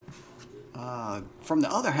From the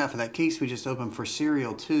other half of that case we just opened for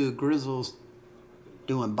Serial 2, Grizzle's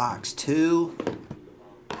doing box 2,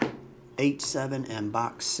 8, 7, and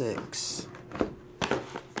box 6.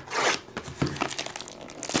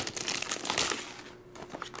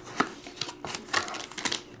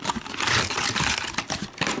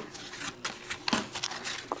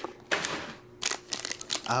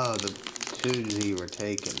 Oh, the 2Z were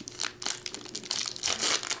taken.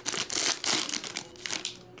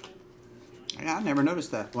 I never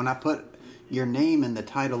noticed that. When I put your name in the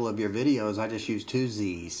title of your videos, I just use 2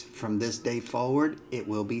 Z's. From this day forward, it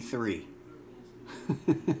will be 3.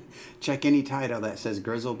 Check any title that says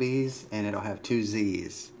GrizzzleBees, and it'll have 2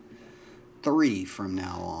 Z's. 3 from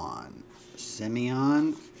now on.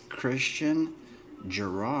 Simeon, Christian,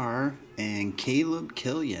 Gerard, and Caleb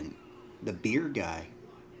Killian, the beer guy.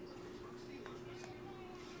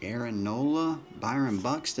 Aaron Nola, Byron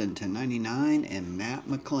Buxton to 99, and Matt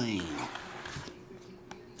McLean.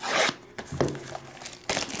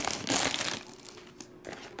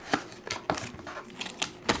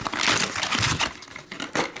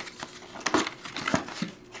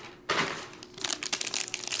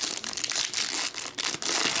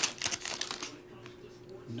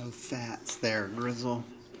 No fats there, Grizzle.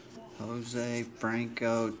 Jose,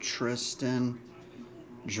 Franco, Tristan,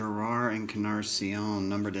 Gerard, and Canarcion,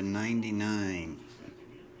 numbered to 99.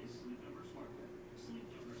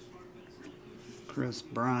 Chris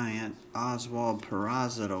Bryant, Oswald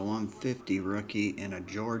Peraza to 150 rookie, and a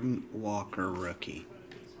Jordan Walker rookie.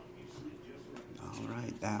 All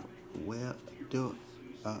right, that will do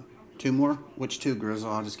it. 2 more? Which 2, Grizzle?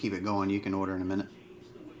 I'll just keep it going. You can order in a minute.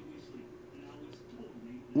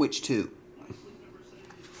 Which 2?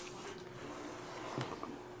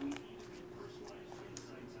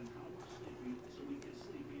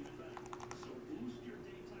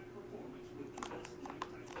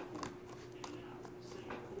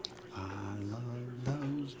 I love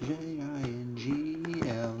those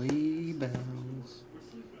Jingle bells.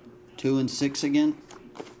 2 and 6 again.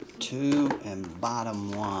 2 and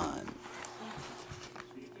bottom 1.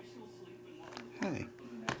 Hey.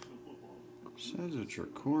 Says it's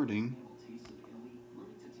recording.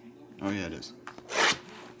 Oh yeah, it is.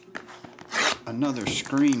 Another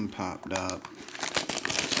screen popped up.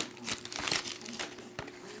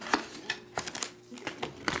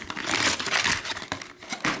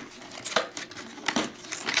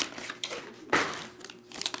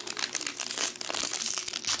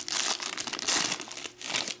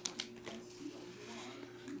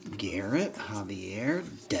 Garrett, Javier,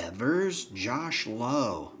 Devers, Josh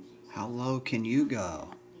Lowe. How low can you go?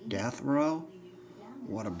 Death row?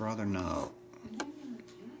 What a brother, no.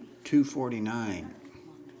 249.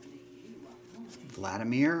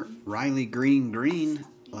 Vladimir, Riley Green,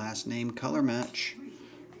 last name color match.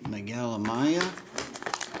 Miguel Amaya.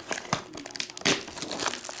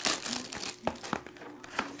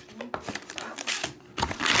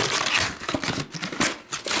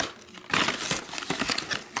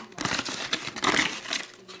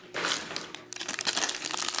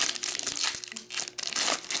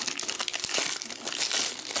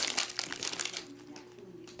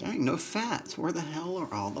 Dang, no fats. Where the hell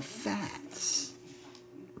are all the fats?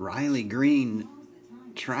 Riley Green,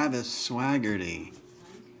 Travis Swaggerty.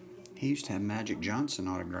 He used to have Magic Johnson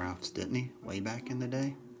autographs, didn't he? Way back in the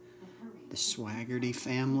day. The Swaggerty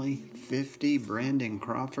family, 50. Brandon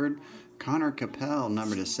Crawford, Connor Capel,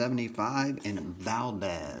 number to 75, and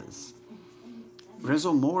Valdez.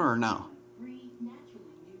 Grizzle more or no?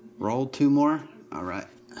 Roll 2 more? All right.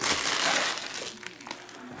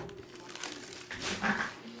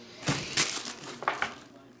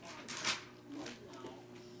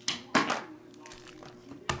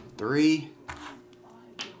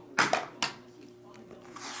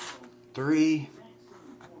 Three,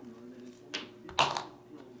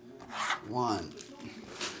 1.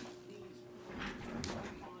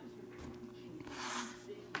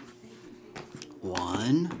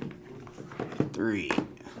 One, 3.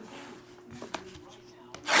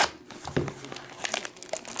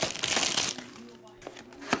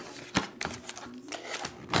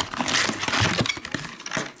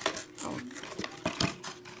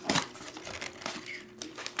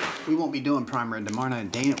 We won't be doing prime red tomorrow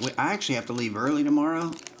night. Dana, I actually have to leave early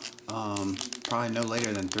tomorrow. Probably no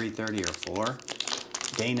later than 3:30 or 4.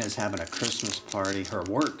 Dana's having a Christmas party. Her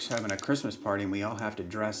work's having a Christmas party, and we all have to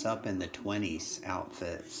dress up in the 20s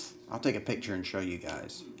outfits. I'll take a picture and show you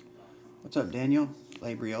guys. What's up, Daniel?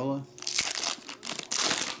 Labriola?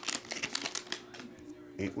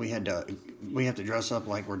 We have to dress up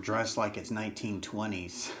like we're dressed like it's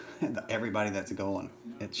 1920s. Everybody that's going.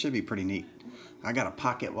 It should be pretty neat. I got a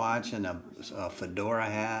pocket watch and a fedora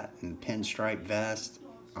hat and pinstripe vest.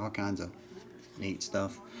 All kinds of neat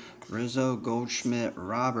stuff. Rizzo, Goldschmidt,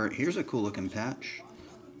 Robert. Here's a cool looking patch.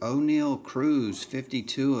 O'Neill Cruz,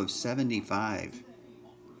 52 of 75.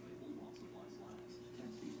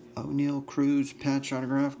 O'Neill Cruz patch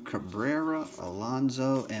autograph. Cabrera,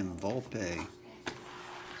 Alonso, and Volpe.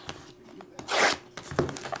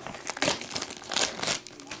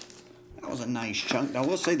 That was a nice chunk. I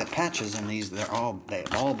will say the patches in these, they've all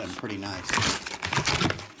been pretty nice.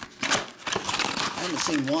 I haven't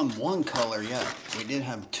seen one color yet. We did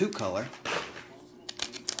have 2 color.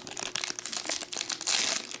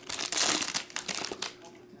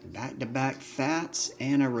 Back-to-back Fats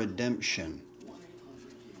and a redemption.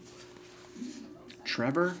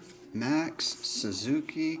 Trevor, Max,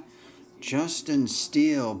 Suzuki, Justin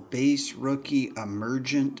Steele, base rookie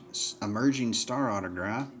emerging star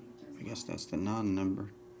autograph. I guess that's the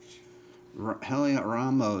non-number. Heliot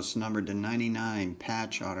Ramos, numbered to 99,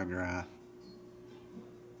 patch autograph.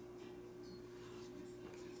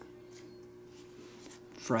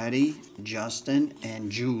 Freddie, Justin,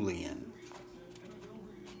 and Julian.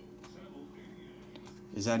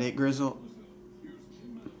 Is that it, Grizzle?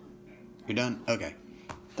 You're done? Okay.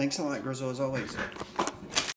 Thanks a lot, Grizzle, as always.